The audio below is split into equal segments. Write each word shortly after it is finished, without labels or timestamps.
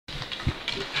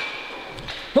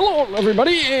Hello,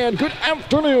 everybody, and good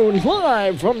afternoon.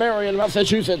 Live from Marion,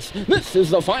 Massachusetts. This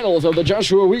is the finals of the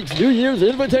Joshua Weeks New Year's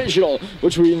Invitational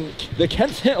between the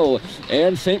Kent Hill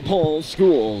and St. Paul's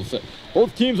schools.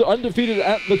 Both teams are undefeated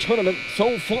at the tournament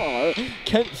so far.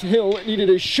 Kent Hill needed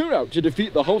a shootout to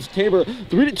defeat the host Tabor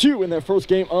 3-2 in their first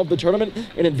game of the tournament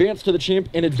and advanced to the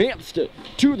championship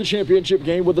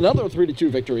game with another 3-2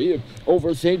 victory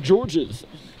over St. George's.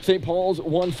 St. Paul's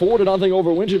won 4-0 over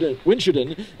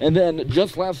Winchendon, and then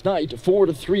just last night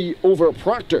 4-3 over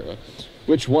Proctor,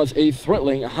 which was a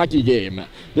thrilling hockey game.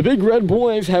 The Big Red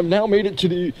Boys have now made it to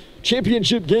the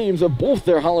championship games of both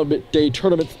their holiday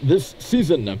tournaments this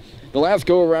season. The last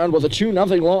go-around was a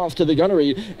 2-0 loss to the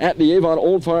Gunnery at the Avon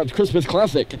Old Farms Christmas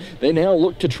Classic. They now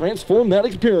look to transform that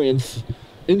experience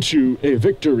into a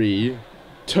victory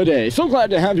today. So glad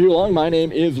to have you along. My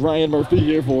name is Ryan Murphy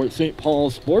here for St.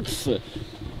 Paul Sports.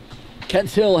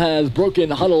 Kent Hill has broken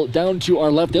huddle down to our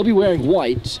left. They'll be wearing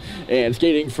white and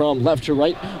skating from left to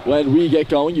right when we get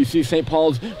going. You see St.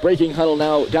 Paul's breaking huddle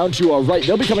now down to our right.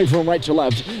 They'll be coming from right to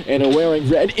left and are wearing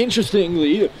red.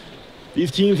 Interestingly,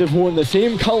 these teams have worn the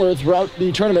same color throughout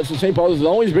the tournament, so St. Paul's has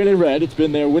always been in red. It's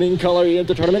been their winning color at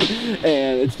the tournament,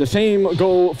 and it's the same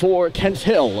goal for Kent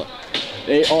Hill.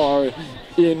 They are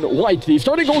in white. The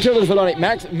starting goaltender for tonight,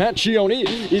 Max Macchioni.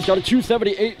 He's got a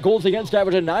 .278 goals against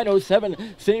average, a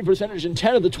 .907 save percentage in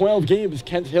 10 of the 12 games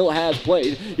Kent Hill has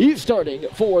played. He's starting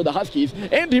for the Huskies.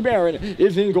 Andy Marion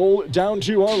is in goal down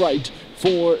to our right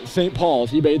for St.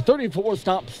 Paul's. He made 34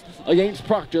 stops against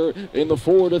Proctor in the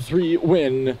 4-3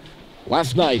 win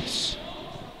last night.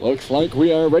 Looks like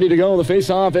we are ready to go. The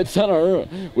face-off at center.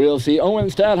 We'll see Owen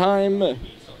Stadheim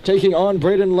taking on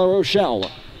Braden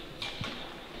LaRochelle.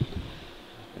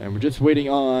 And we're just waiting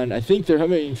on, I think they're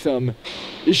having some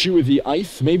issue with the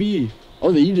ice, maybe.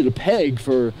 Oh, they needed a peg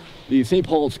for the St.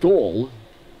 Paul's goal.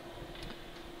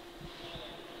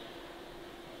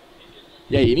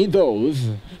 Yeah, you need those.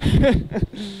 And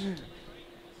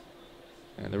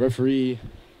the referee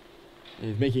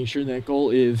is making sure that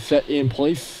goal is set in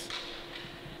place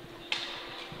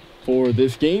for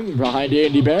this game. Behind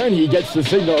Andy Barron, he gets the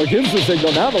signal, or gives the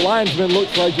signal now. The linesman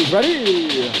looks like he's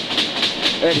ready.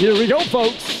 And here we go,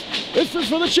 folks. This is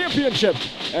for the championship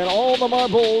and all the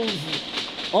marbles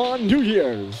on New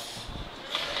Year's.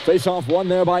 Face-off won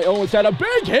there by Owen. Had a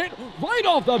big hit right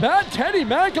off the bat. Teddy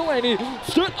McElhaney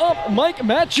stood up Mike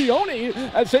Macchioni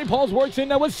as St. Paul's works in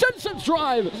now with Simpson's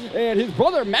drive. And his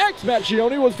brother Max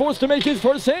Macchioni was forced to make his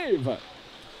first save.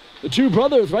 The two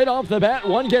brothers right off the bat,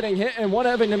 one getting hit and one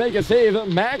having to make a save,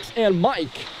 Max and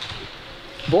Mike.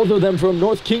 Both of them from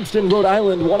North Kingston, Rhode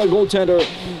Island, one a goaltender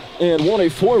and one a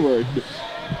forward.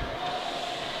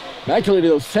 McElhaney,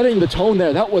 though, setting the tone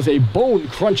there. That was a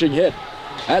bone-crunching hit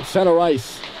at center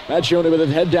ice. Macchioni with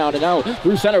his head down, and now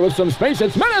through center with some space.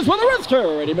 It's Menace with a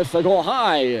wrister, and he missed the goal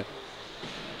high.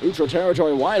 Neutral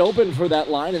territory wide open for that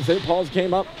line, and St. Paul's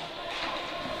came up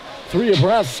three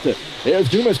abreast. There's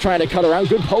Dumas trying to cut around.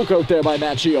 Good poke out there by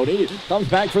Macchioni. Comes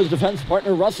back for his defense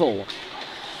partner, Russell.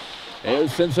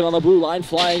 There's Simpson on the blue line.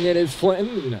 Flying in is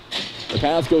Flinton. The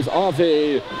pass goes off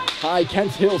a high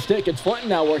Kent Hill stick. It's Flinton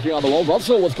now working on the wall.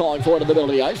 Russell was calling for it in the middle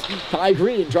of the ice. Ty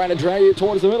Green trying to drag it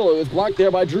towards the middle. It was blocked there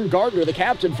by Drew Gardner, the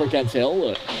captain for Kent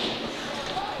Hill.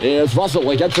 Here's Russell.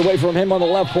 He gets away from him on the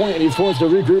left point, and he's forced to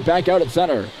regroup back out at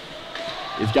center.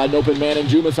 He's got an open man in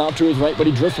Dumas off to his right, but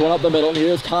he drifts one up the middle. And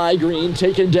here's Ty Green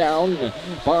taken down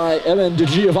by Evan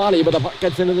DiGiovanni, but the puck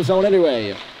gets into the zone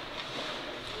anyway.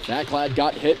 Sacklad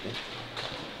got hit.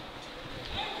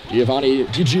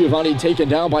 DiGiovanni taken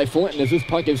down by Flinton as this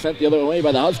puck is sent the other way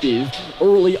by the Huskies.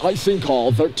 Early icing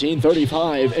call,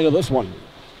 13:35 into this one.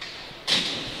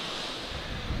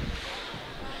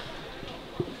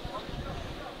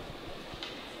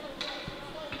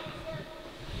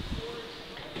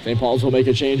 St. Paul's will make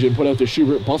a change and put out the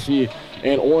Schubert, Bussey,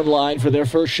 and Orn line for their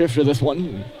first shift of this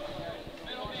one.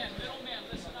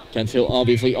 Kent Hill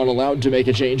obviously unallowed to make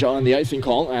a change on the icing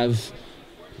call as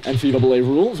NCAA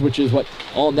rules, which is what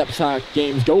all NEPSAC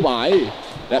games go by.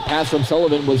 That pass from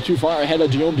Sullivan was too far ahead of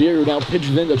Guillaume Deere, who now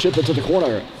pitches in to chip it to the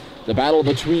corner. The battle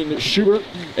between Schubert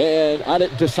and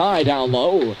Adit Desai down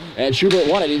low. And Schubert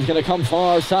won it. He's going to come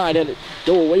far side and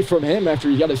go away from him after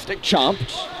he got his stick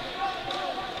chomped.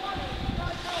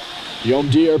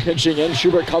 Guillaume Deere pitching in.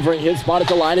 Schubert covering his spot at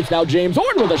the line. It's now James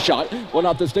Orton with a shot. Went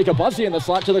off the stick of Bussey in the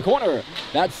slot to the corner.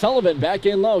 That's Sullivan back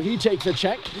in low. He takes a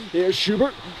check. Here's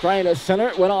Schubert trying to center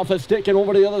it. Went off a stick and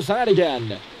over to the other side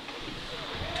again.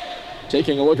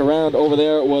 Taking a look around over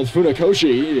there was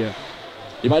Funakoshi.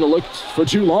 He might have looked for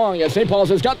too long as St. Paul's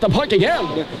has got the puck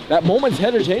again. That moment's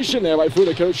hesitation there by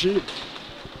Funakoshi.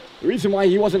 The reason why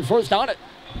he wasn't first on it.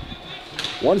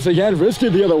 Once again, risked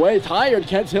it the other way. Tired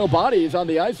Kent Hill bodies on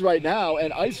the ice right now,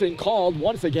 and icing called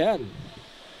once again.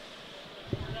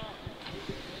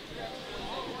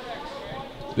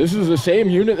 This is the same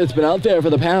unit that's been out there for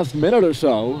the past minute or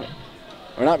so.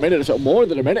 Or not minute or so, more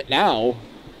than a minute now.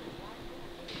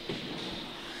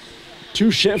 2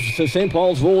 shifts as St.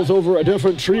 Paul's rolls over a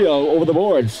different trio over the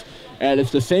boards. And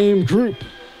it's the same group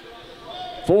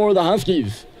for the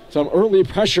Huskies. Some early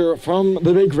pressure from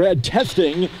the Big Red,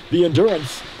 testing the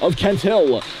endurance of Kent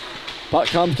Hill. Puck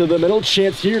comes to the middle,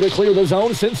 chance here to clear the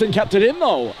zone. Simpson kept it in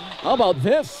though. How about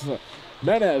this?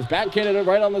 Menez backhanded it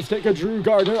right on the stick of Drew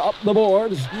Gardner up the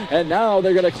boards. And now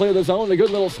they're going to clear the zone. A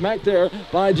good little smack there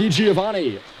by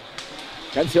DiGiovanni.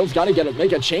 Kent Hill's got to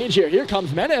make a change here. Here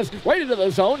comes Menez, right into the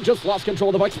zone, just lost control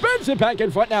of the puck, spins it back in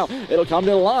front now. It'll come to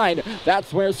the line.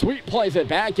 That's where Sweet plays it.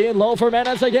 Back in low for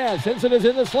Menez again. Simpson is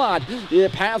in the slot. The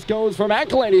pass goes for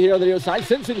McElhaney here on the other side.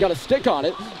 Simpson got a stick on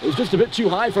it. It was just a bit too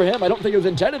high for him. I don't think it was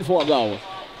intended for him though.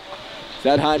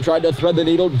 Sedheim tried to thread the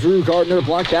needle. Drew Gardner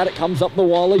blocked that. It comes up the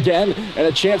wall again. And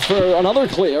a chance for another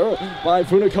clear by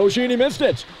Funakoshi, and he missed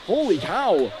it. Holy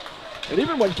cow. And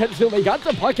even when Kent Hill, they got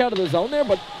the puck out of the zone there,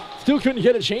 but still couldn't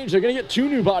get a change. They're going to get 2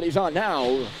 new bodies on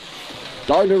now.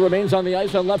 Gardner remains on the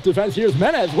ice on left defense. Here's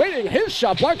Menez waiting. His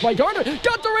shot blocked by Gardner.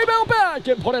 Got the rebound back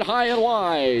and put it high and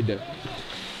wide.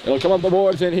 It'll come up the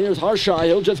boards, and here's Harshaw.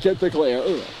 He'll just get the clear.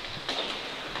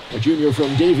 A junior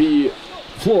from Davie,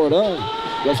 Florida.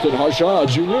 Justin Harshaw, a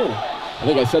junior. I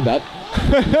think I said that.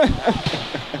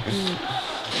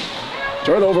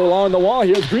 Turnover along the wall.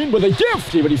 Here's Green with a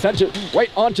gift, but he sent it right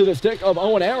onto the stick of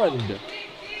Owen Arend.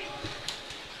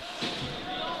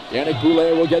 Yannick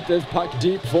Boulay will get this puck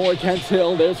deep for Kent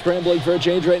Hill. They're scrambling for a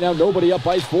change right now. Nobody up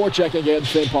ice, forechecking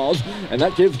against St. Paul's, and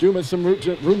that gives Dumas some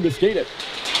room to skate it.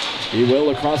 He will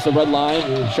across the red line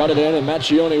and shut it in, and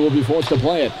Macchione will be forced to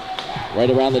play it. Right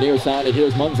around the near side, and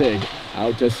here's Munzig.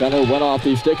 Out to center, went off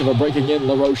the stick of a breaking in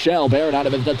La Rochelle. Barron out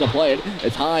of his net to play it.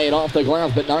 It's high and off the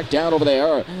glass, but knocked down over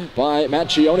there by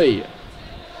Macchione.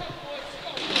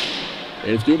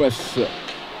 It's Dumas.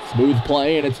 Smooth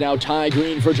play, and it's now Ty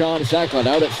Green for John Sacklin.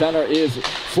 Out at center is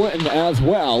Flinton as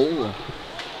well.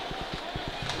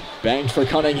 Banked for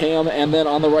Cunningham, and then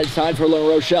on the right side for La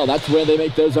Rochelle. That's where they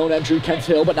make their zone entry. Kent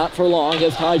Hill, but not for long,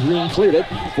 as Ty Green cleared it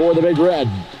for the Big Red.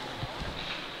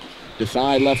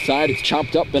 Decide left side, it's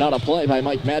chopped up but out of play by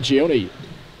Mike Macchione.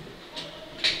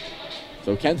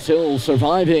 So Kent Hill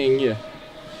surviving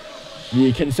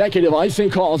the consecutive icing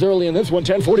calls early in this one.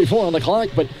 10:44 on the clock,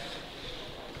 but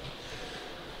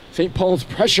St. Paul's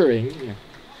pressuring.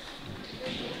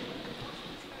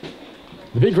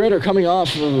 The Big Red are coming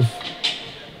off of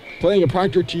playing a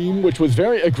Proctor team which was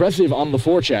very aggressive on the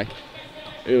forecheck.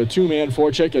 It was a 2-man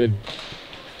forecheck, and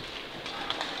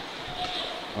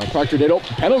Proctor did.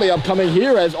 Penalty upcoming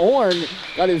here as Orn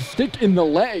got his stick in the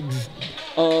legs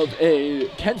of a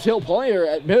Kent Hill player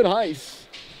at mid-ice.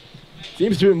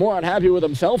 Seems to be more unhappy with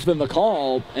himself than the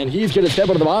call, and he's going to step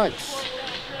into the box.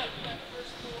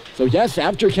 So yes,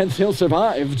 after Kent Hill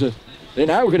survived, they're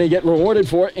now going to get rewarded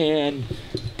for it and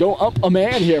go up a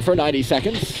man here for 90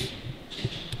 seconds.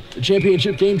 The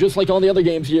championship game, just like all the other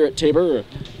games here at Tabor.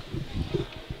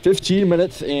 15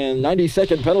 minutes and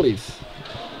 90-second penalties.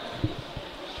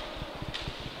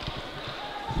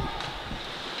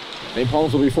 St.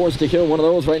 Paul's will be forced to kill one of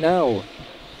those right now.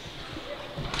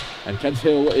 And Kent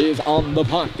Hill is on the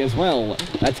puck as well.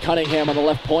 That's Cunningham on the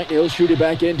left point. He'll shoot it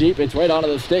back in deep. It's right onto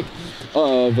the stick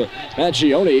of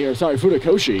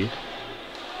Funakoshi.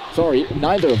 Sorry,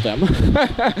 neither of them.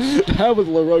 That was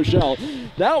La Rochelle.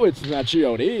 Now it's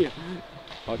Macchione.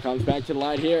 Puck comes back to the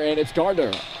line here, and it's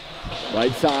Gardner.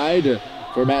 Right side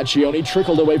for Macchione.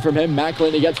 Trickled away from him.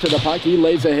 Macklin, he gets to the puck. He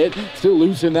lays a hit. Still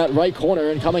loose in that right corner,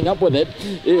 and coming up with it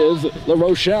is La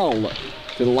Rochelle.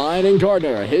 To the line, and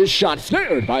Gardner. His shot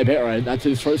snared by Barron. That's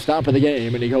his first stop of the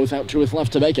game, and he goes out to his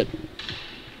left to make it.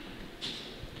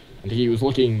 And he was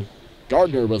looking,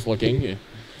 Gardner was looking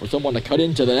for someone to cut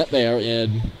into the net there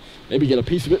and maybe get a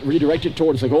piece of it redirected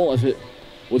towards the goal, as it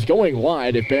was going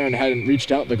wide if Barron hadn't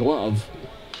reached out the glove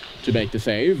to make the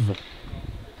save.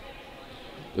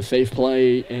 The safe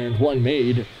play and one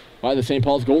made by the St.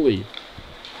 Paul's goalie.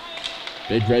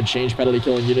 Big Red change penalty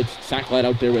killing units. Sacklad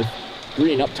out there with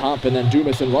Green up top, and then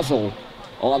Dumas and Russell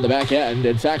on the back end,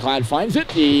 and Sacklad finds it.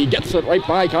 He gets it right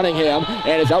by Cunningham,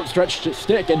 and his outstretched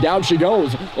stick, and down she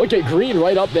goes. Look at Green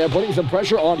right up there, putting some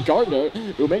pressure on Gardner,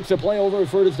 who makes a play over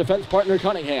for his defense partner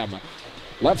Cunningham.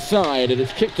 Left side, and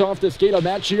it's kicked off the skate of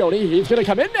Macchione. He's going to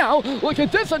come in now. Look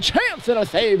at this, a chance, and a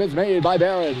save is made by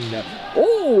Barron.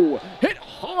 Oh, hit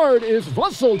hard is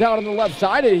Russell down on the left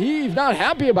side, and he's not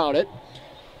happy about it.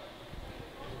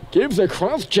 gives a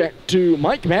cross-check to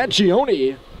Mike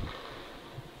Macchione,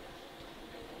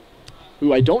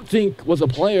 who I don't think was a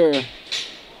player.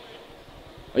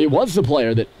 He was the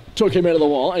player that took him into the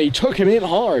wall, and he took him in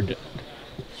hard.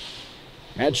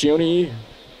 Macchione,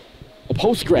 a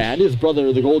post-grad, his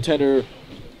brother, the goaltender,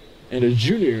 and a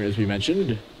junior, as we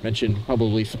mentioned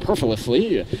probably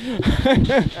superfluously.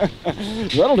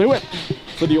 That'll do it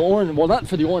for the Orn. Well, not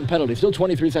for the Orn penalty. Still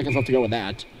 23 seconds left to go in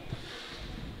that.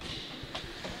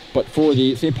 But for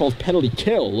the St. Paul's penalty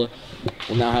kill,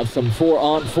 we'll now have some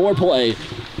 4-on-4 play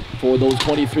for those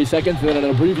 23 seconds, and then an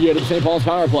abbreviated St. Paul's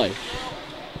power play.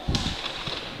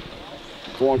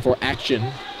 4-on-4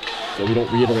 action, so we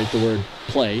don't reiterate the word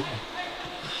play.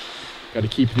 Got to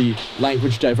keep the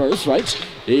language diverse, right?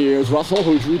 Here's Russell,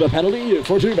 who drew the penalty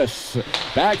for Dumas.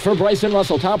 Back for Bryson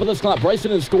Russell, top of the slot.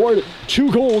 Bryson has scored 2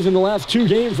 goals in the last 2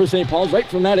 games for St. Paul's, right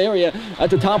from that area at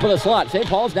the top of the slot. St.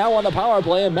 Paul's now on the power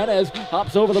play, and Menez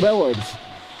hops over the boards.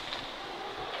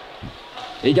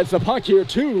 He gets the puck here,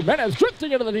 too. Menez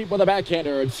drifting into the deep with a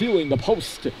backhander, and sealing the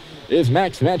post is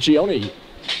Max Macchione.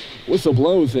 Whistle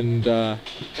blows, and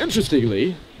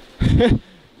interestingly,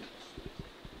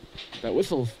 that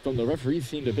whistle from the referee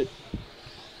seemed a bit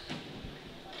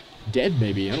dead,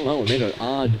 maybe. I don't know. It made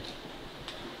an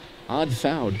odd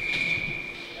sound.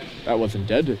 That wasn't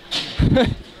dead.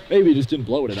 Maybe he just didn't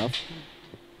blow it enough.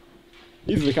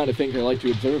 These are the kind of things I like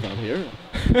to observe out here.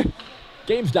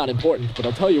 Game's not important, but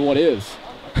I'll tell you what is.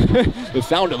 The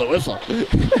sound of the whistle.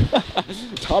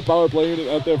 Top power play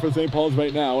out there for St. Paul's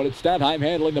right now, and it's Stadheim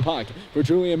handling the puck for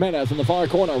Julian Menez in the far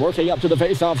corner, working up to the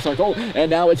face-off circle, and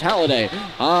now it's Halliday.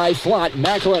 High slot,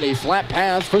 McElhenney, slap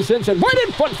pass for Simpson, right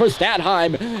in front for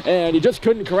Stadheim, and he just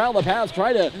couldn't corral the pass,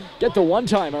 try to get the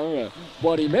one-timer,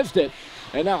 but he missed it,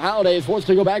 and now Halliday is forced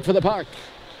to go back for the puck.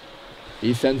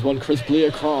 He sends one crisply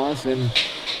across, and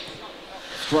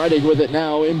striding with it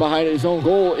now in behind his own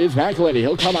goal is McElhenney.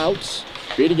 He'll come out.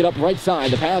 Beating it up right side.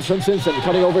 The pass from Simpson.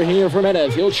 Cutting over here for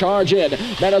Menez. He'll charge in.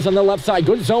 Menez on the left side.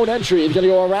 Good zone entry. He's going to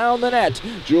go around the net.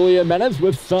 Julian Menez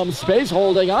with some space.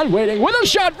 Holding on. Waiting with a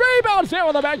shot. Rebounds there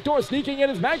on the back door. Sneaking in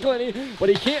is McElhenney. But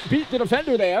he can't beat the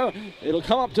defender there. It'll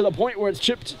come up to the point where it's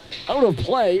chipped out of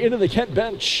play into the Kent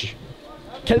bench.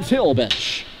 Kent's Hill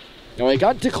bench. Now I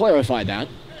got to clarify that.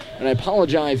 And I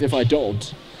apologize if I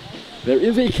don't. There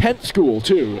is a Kent school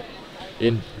too.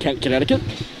 In Kent, Connecticut.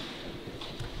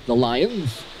 The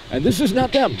Lions, and this is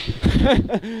not them.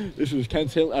 This is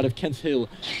Kent's Hill out of Kent's Hill,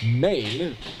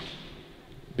 Maine.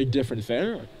 Big difference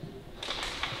there.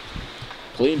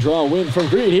 Clean draw win from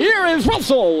Green. Here is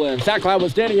Russell, and Sacklad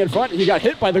was standing in front. He got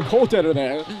hit by the goaltender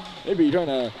there. Maybe trying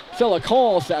to sell a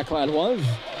call, Sacklad was.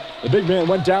 The big man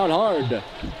went down hard.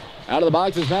 Out of the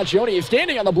box is Macchione. He's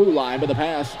standing on the blue line, but the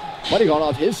pass might have gone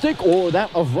off his stick or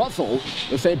that of Russell,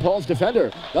 the St. Paul's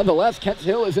defender. Nonetheless, Kent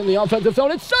Hill is in the offensive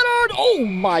zone. It's centered! Oh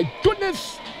my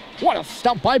goodness! What a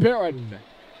stump by Barron.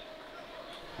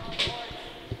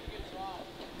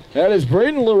 That is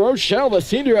Braden LaRochelle, the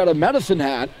senior out of Medicine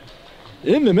Hat.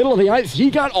 In the middle of the ice,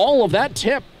 he got all of that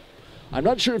tip. I'm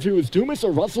not sure if it was Dumas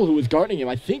or Russell who was guarding him.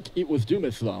 I think it was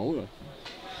Dumas, though.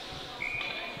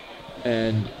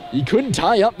 And he couldn't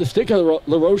tie up the stick of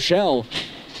LaRochelle.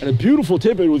 And a beautiful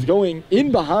tip. It was going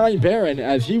in behind Barron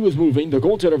as he was moving, the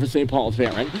goaltender for St. Paul's,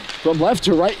 Barron, from left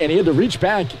to right, and he had to reach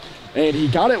back, and he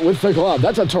got it with the glove.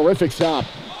 That's a terrific stop.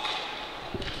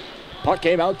 Puck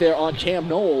came out there on Cam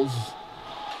Knowles.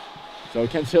 So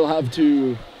Kent Hill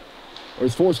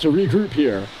is forced to regroup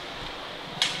here.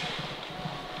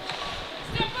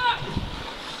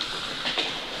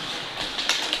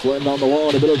 Flynn on the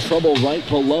wall in a bit of trouble right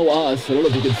below us. I don't know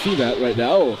if you can see that right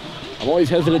now. I'm always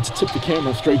hesitant to tip the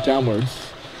camera straight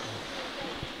downwards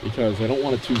because I don't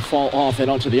want it to fall off and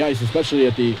onto the ice, especially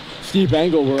at the steep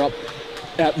angle we're up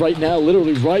at right now,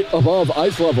 literally right above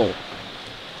ice level.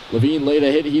 Levine laid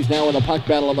a hit. He's now in a puck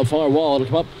battle on the far wall. It'll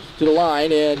come up to the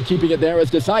line, and keeping it there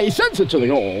is Desai. He sends it to the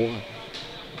goal.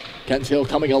 Kent Hill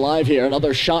coming alive here.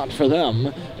 Another shot for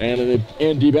them, and an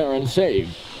Andy Barron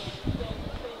save.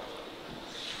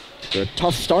 A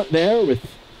tough start there with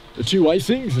the 2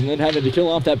 icings, and then having to kill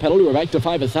off that penalty. We're back to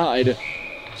 5 aside,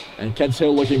 and Kent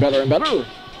Hill looking better and better.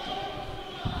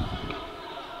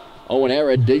 Owen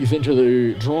Arid digs into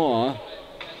the draw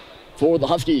for the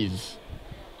Huskies.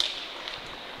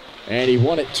 And he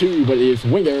won it too, but his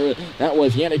winger, that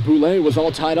was Yannick Boulet, was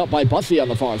all tied up by Bussy on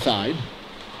the far side.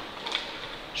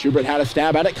 Schubert had a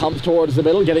stab at it, comes towards the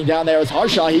middle, getting down there is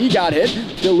Harshaw. He got hit,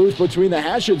 still loose between the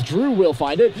hashes. Drew will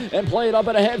find it and play it up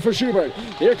and ahead for Schubert.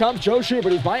 Here comes Joe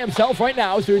Schubert. He's by himself right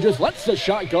now, so he just lets the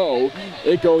shot go.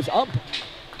 It goes up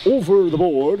over the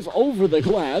boards, over the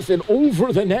glass, and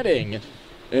over the netting,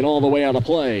 and all the way out of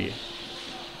play.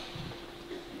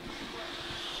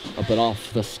 Up and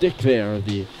off the stick there,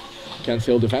 the Kents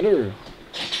Hill defender.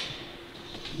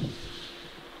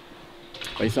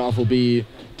 Face-off will be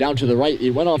down to the right.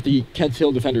 It went off the Kents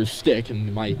Hill defender's stick,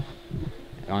 and my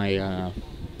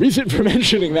reason for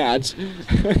mentioning that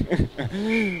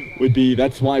would be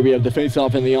that's why we have the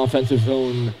face-off in the offensive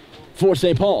zone for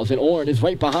St. Paul's, and Orrin is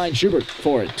right behind Schubert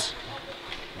for it.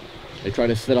 They try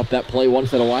to set up that play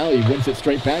once in a while. He wins it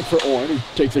straight back for Orrin, who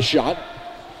takes a shot.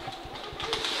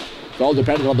 It's all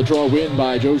dependent on the draw win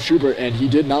by Joe Schubert, and he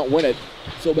did not win it.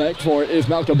 So back for it is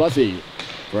Malcolm Bussey.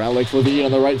 For Alex Levine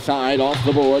on the right side, off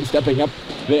the board, stepping up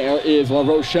there is La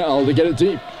Rochelle to get it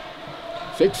deep.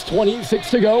 6:26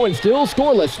 to go and still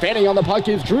scoreless. Fanning on the puck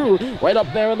is Drew. Right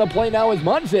up there in the play now is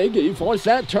Munzig. He forced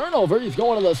that turnover. He's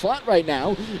going to the slot right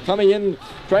now. Coming in,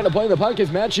 trying to play the puck is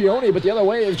Macchione, but the other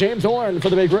way is James Orrin for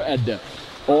the Big Red.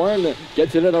 Orrin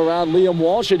gets it in around Liam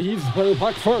Walsh, and he's putting the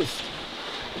puck first.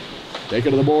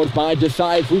 Taken to the boards by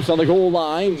Desai. Flukes on the goal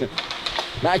line.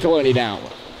 McElhinney now.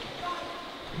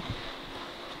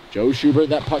 Joe Schubert,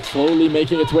 that puck slowly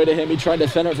making its way to him. He tried to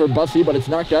center it for Bussey, but it's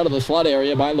knocked out of the slot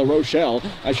area by La Rochelle.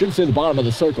 I should say the bottom of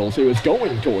the circle, so he was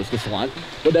going towards the slot,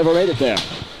 but never made it there.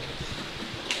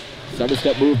 Center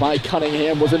step move by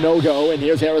Cunningham was a no-go, and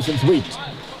here's Harrison Sweet.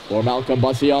 For Malcolm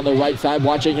Bussey on the right side,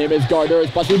 watching him is Gardner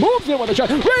as Bussey moves in with a shot.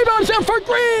 Rebounds in for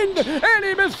Green, and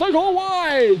he missed the goal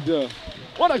wide.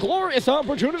 What a glorious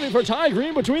opportunity for Ty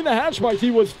Green between the hash marks.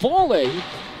 He was falling.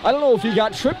 I don't know if he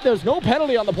got tripped. There's no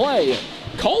penalty on the play.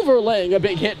 Culver laying a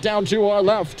big hit down to our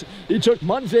left. He took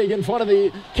Munzig in front of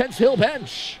the Kents Hill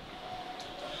bench.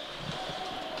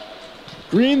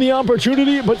 Green the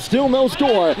opportunity, but still no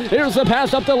score. Here's the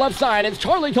pass up the left side. It's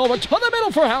Charlie Culver to the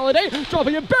middle for Halliday.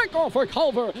 Dropping it back off for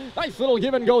Culver. Nice little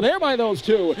give and go there by those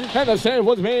two. And the save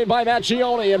was made by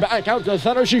Macchione, and back out to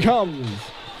center she comes.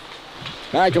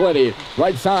 McElhinney,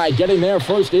 right side, getting there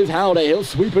first is Halliday. He'll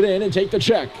sweep it in and take the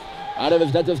check. Out of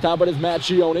his net to stop it is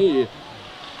Macchione.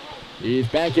 He's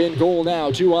back in goal now.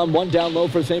 2-on-1 down low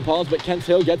for St. Paul's, but Kents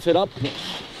Hill gets it up.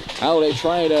 Halliday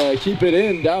trying to keep it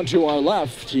in down to our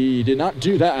left. He did not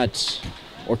do that,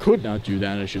 or could not do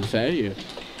that, I should say.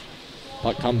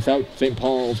 Puck comes out. St.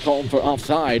 Paul's called for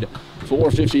offside.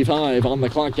 4:55 on the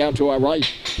clock down to our right.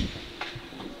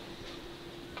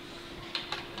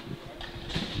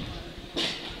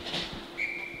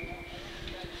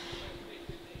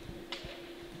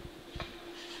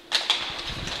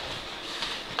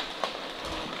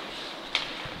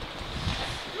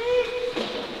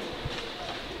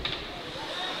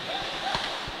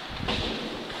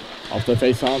 Off the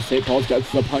face-off, St. Paul's gets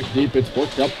the puck deep. It's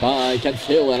worked up by Kents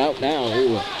Hill and out now.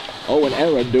 Owen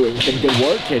Aaron doing some good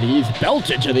work, and he's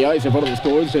belted to the ice in front of the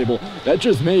scores table. That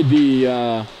just made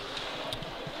the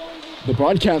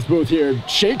broadcast booth here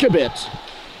shake a bit.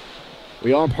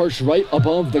 We are perched right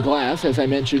above the glass, as I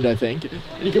mentioned, I think.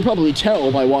 And you can probably tell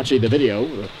by watching the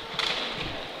video.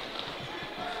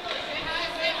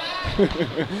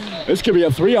 This could be a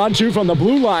 3-on-2 from the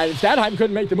blue line. Stadheim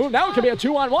couldn't make the move. Now it could be a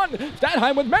 2-on-1.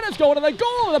 Stadheim with Menace going to the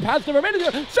goal. The pass to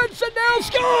Verminier. Sends it down.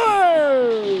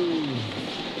 Scores!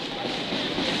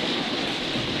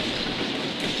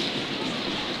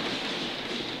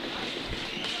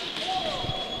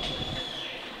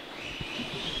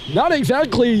 Not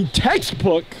exactly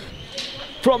textbook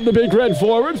from the Big Red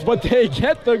forwards, but they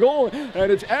get the goal.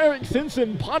 And it's Eric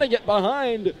Simpson potting it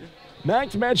behind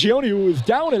Max Macchione, who was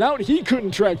down and out. He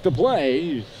couldn't track the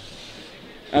play.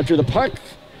 After the puck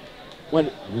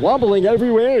went wobbling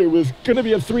everywhere, it was going to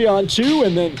be a 3-on-2,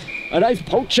 and then a nice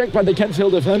poke check by the Kents Hill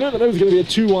defender, and then it was going to be a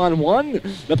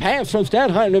 2-on-1. The pass from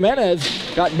Stadheim to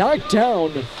Menez got knocked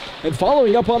down, and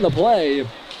following up on the play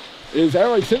is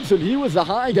Eric Simpson. He was the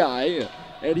high guy,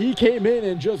 and he came in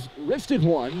and just wristed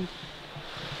one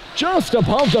just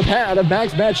above the pad of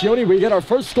Max Macchione. We get our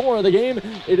first score of the game.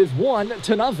 It is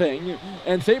 1-0,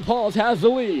 and St. Paul's has the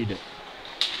lead.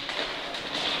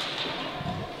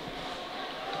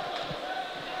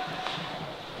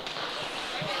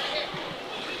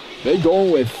 Big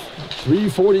goal with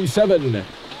 3:47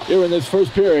 here in this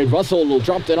first period. Russell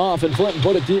dropped it off, and Flinton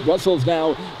put it deep. Russell's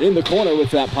now in the corner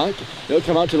with that puck. He'll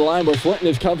come out to the line where Flinton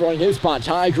is covering his spot.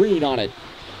 Ty Green on it.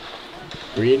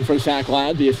 Green for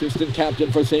Sacklad, the assistant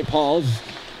captain for St. Paul's.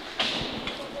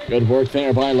 Good work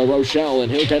there by La Rochelle,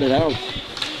 and he'll get it out.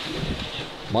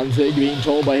 Munzig being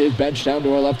told by his bench down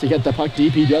to our left to get the puck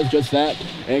deep. He does just that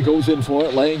and goes in for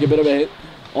it, laying a bit of a hit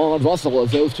on Russell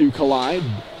as those two collide.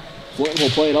 Flinton will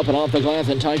play it up and off the glass,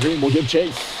 and Ty Green will give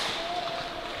chase.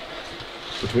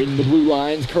 Between the blue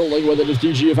lines, curling with it is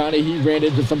DiGiovanni. He ran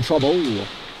into some trouble.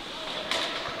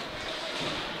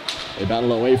 They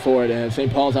battle away for it, and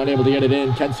St. Paul's unable to get it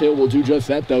in. Kent Hill will do just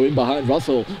that, though, in behind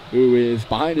Russell, who is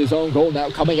behind his own goal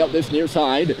now, coming up this near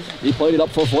side. He played it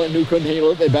up for Flynn, who couldn't handle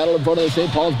it. They battle in front of the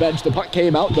St. Paul's bench. The puck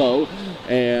came out, though,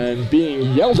 and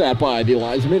being yelled at by the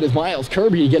linesman is Miles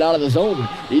Kirby to get out of the zone.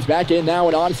 He's back in now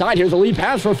and onside. Here's a lead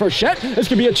pass for Frechette. This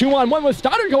could be a 2-on-1 with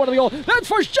Stoddard going to the goal. That's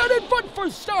Frechette in front for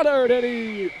Stoddard, and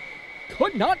he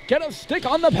could not get a stick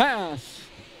on the pass.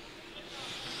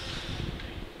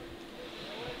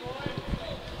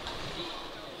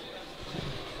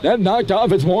 Then knocked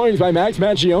off its moorings by Max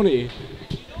Macchioni.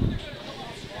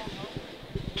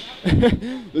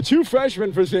 The two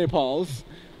freshmen for St. Paul's,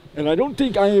 and I don't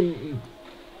think I am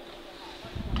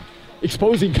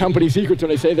exposing company secrets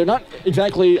when I say they're not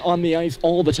exactly on the ice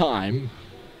all the time.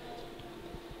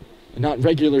 Not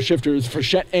regular shifters,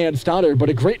 Frechette and Stoddard, but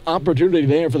a great opportunity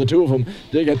there for the two of them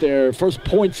to get their first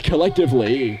points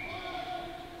collectively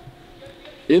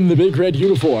in the big red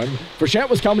uniform. Frechette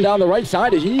was coming down the right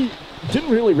side, and he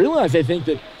didn't really realize, I think,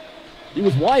 that he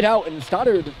was wide out, and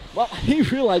Stoddard, well, he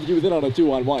realized he was in on a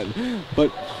 2-on-1,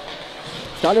 but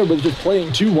Stoddard was just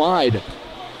playing too wide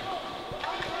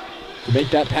to make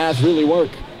that pass really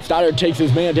work. Stoddard takes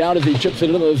his man down as he chips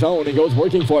it into the zone and goes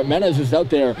working for it. Menez is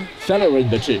out there centering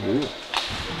the two.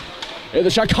 Here's the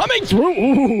shot coming through.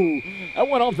 Ooh, that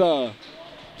went off the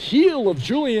heel of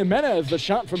Julian Menez. The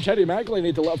shot from Teddy McLean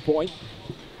at the left point.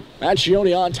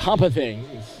 Macchioni on top of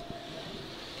things.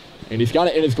 And he's got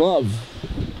it in his glove.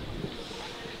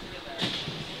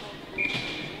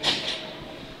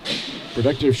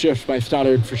 Productive shift by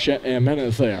Stoddard, Frechette, and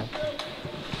Menez there.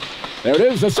 There it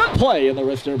is, the set play in the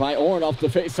wrister by Orn off the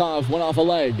face-off, went off a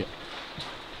leg.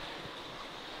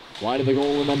 Wide of the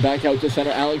goal and then back out to center.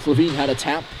 Alex Levine had a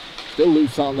tap. Still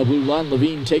loose on the blue line.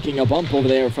 Levine taking a bump over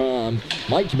there from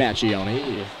Mike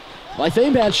Macchioni. Well, I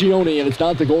say Macchioni and it's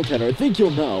not the goaltender. I think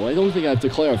you'll know. I don't think I have to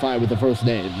clarify with the first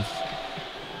names.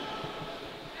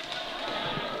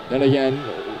 Then again,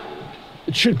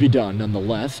 it should be done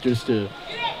nonetheless, just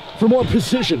for more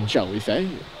precision, shall we say.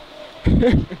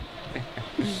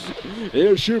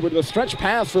 Here's Schubert, the stretch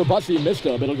pass for Bussy missed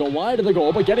him. It'll go wide of the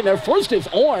goal, but getting there first is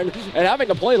Orn, and having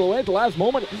to play it away at the last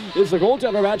moment is the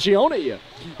goaltender Macchioni.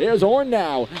 Here's Orn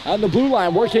now on the blue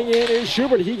line, working in is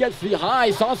Schubert. He gets the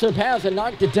high saucer pass and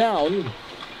knocked it down.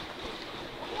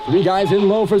 Three guys in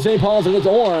low for St. Paul's, and it's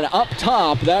Orn up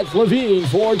top. That's Levine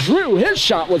for Drew. His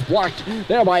shot was blocked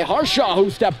there by Harshaw,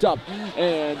 who stepped up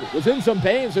and was in some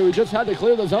pain, so he just had to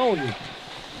clear the zone.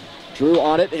 Drew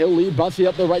on it. He'll lead Bussy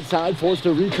up the right side, forced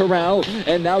to re-corral,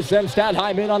 and now send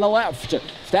Stadheim in on the left.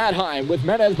 Stadheim with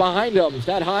Menez behind him.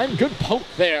 Stadheim, good poke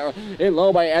there. In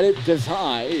low by Edit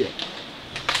Desai.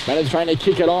 Menez trying to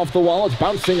kick it off the wall. It's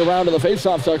bouncing around in the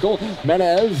face-off circle.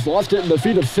 Menez lost it in the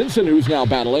feet of Simpson, who's now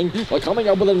battling. But coming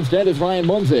up with it instead is Ryan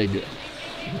Munzig.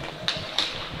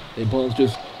 St. Paul's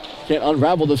just can't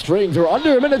unravel the strings. We're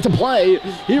under a minute to play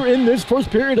here in this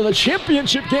first period of the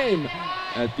championship game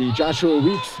at the Joshua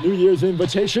Weeks New Year's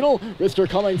Invitational. Rister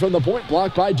coming from the point,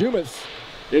 blocked by Dumas.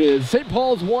 It is St.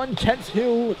 Paul's 1, Kent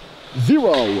Hill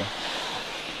 0.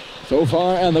 So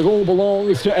far, and the goal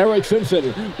belongs to Eric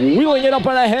Simpson. Wheeling it up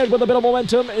and ahead with a bit of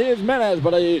momentum is Menez,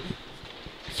 but a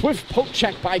swift poke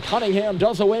check by Cunningham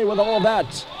does away with all of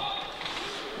that.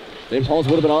 St. Paul's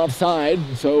would have been offside,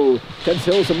 so Kent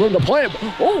Hill some room to play.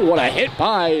 Oh, what a hit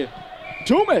by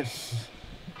Dumas.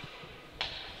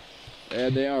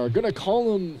 And they are going to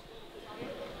call him,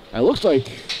 it looks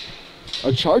like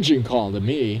a charging call to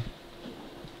me.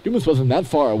 Dumas wasn't that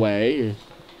far away,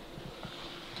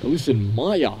 at least in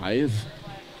my eyes.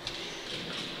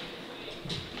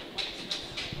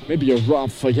 Maybe a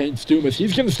rough against Dumas.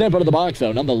 He's going to step out of the box,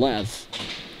 though, nonetheless.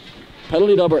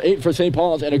 Penalty number 8 for St.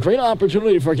 Paul's, and a great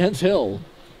opportunity for Kent Hill.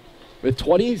 With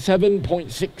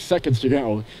 27.6 seconds to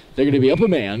go, they're going to be up a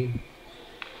man.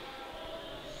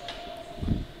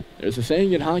 There's a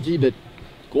saying in hockey that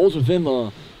goals within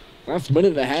the last minute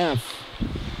and a half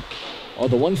are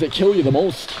the ones that kill you the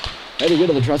most. Heading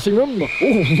into the dressing room.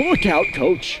 Oh, look out,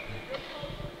 coach.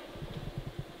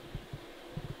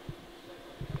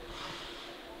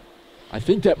 I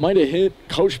think that might have hit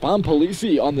Coach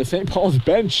Bompolisi on the St. Paul's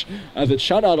bench as it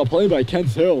shot out a play by Kent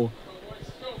Hill.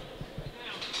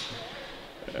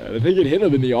 I think it hit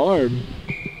him in the arm.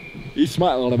 He's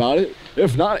smiling about it.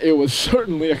 If not, it was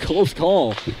certainly a close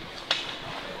call.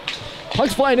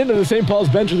 Pucks flying into the St. Paul's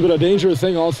bench has been a dangerous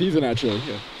thing all season, actually.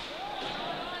 Yeah.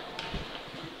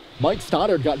 Mike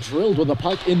Stoddard got drilled with a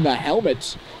puck in the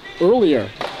helmet earlier.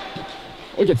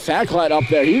 Look at Sacklight up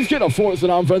there. He's going to force an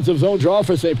offensive zone draw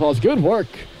for St. Paul's. Good work.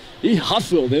 He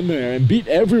hustled in there and beat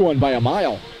everyone by a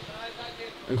mile,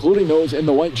 including those in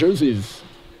the white jerseys.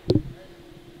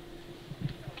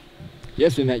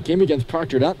 Yes, in that game against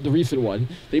Proctor, not the recent one.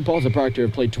 St. Paul's and Proctor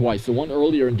have played twice. The one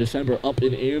earlier in December up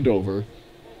in Andover.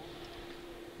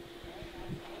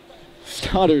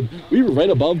 Stoddard, we were right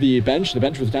above the bench. The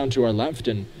bench was down to our left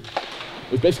and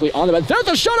was basically on the bench. There's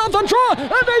a shot off the draw,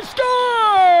 and they score!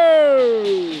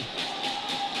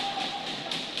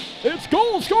 It's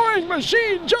goal-scoring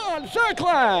machine John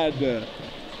Sacklad.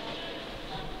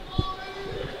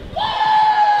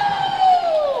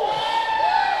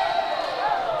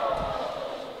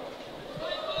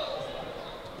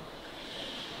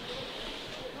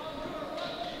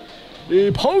 He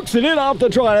pokes it in off the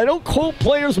draw. I don't quote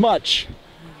players much,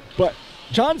 but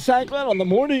John Sacklad on the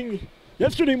morning,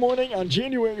 yesterday morning on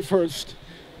January 1st,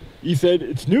 he said,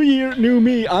 "It's new year, new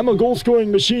me. I'm a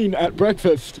goal-scoring machine" at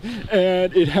breakfast,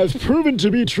 and it has proven to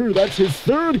be true. That's his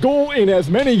third goal in as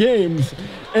many games,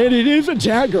 and it is a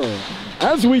dagger.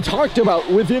 As we talked about,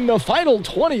 within the final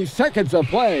 20 seconds of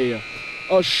play,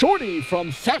 a shorty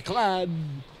from Sacklad,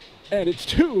 and it's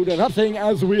 2-0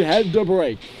 as we head to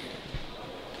break.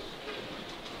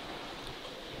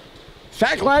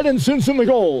 Sacklad and Simpson the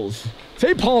goals.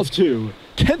 St. Paul's 2,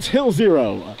 Kent Hill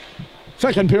 0.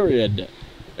 Second period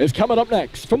is coming up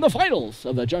next from the finals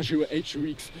of the Joshua H.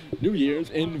 Weeks New Year's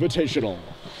Invitational.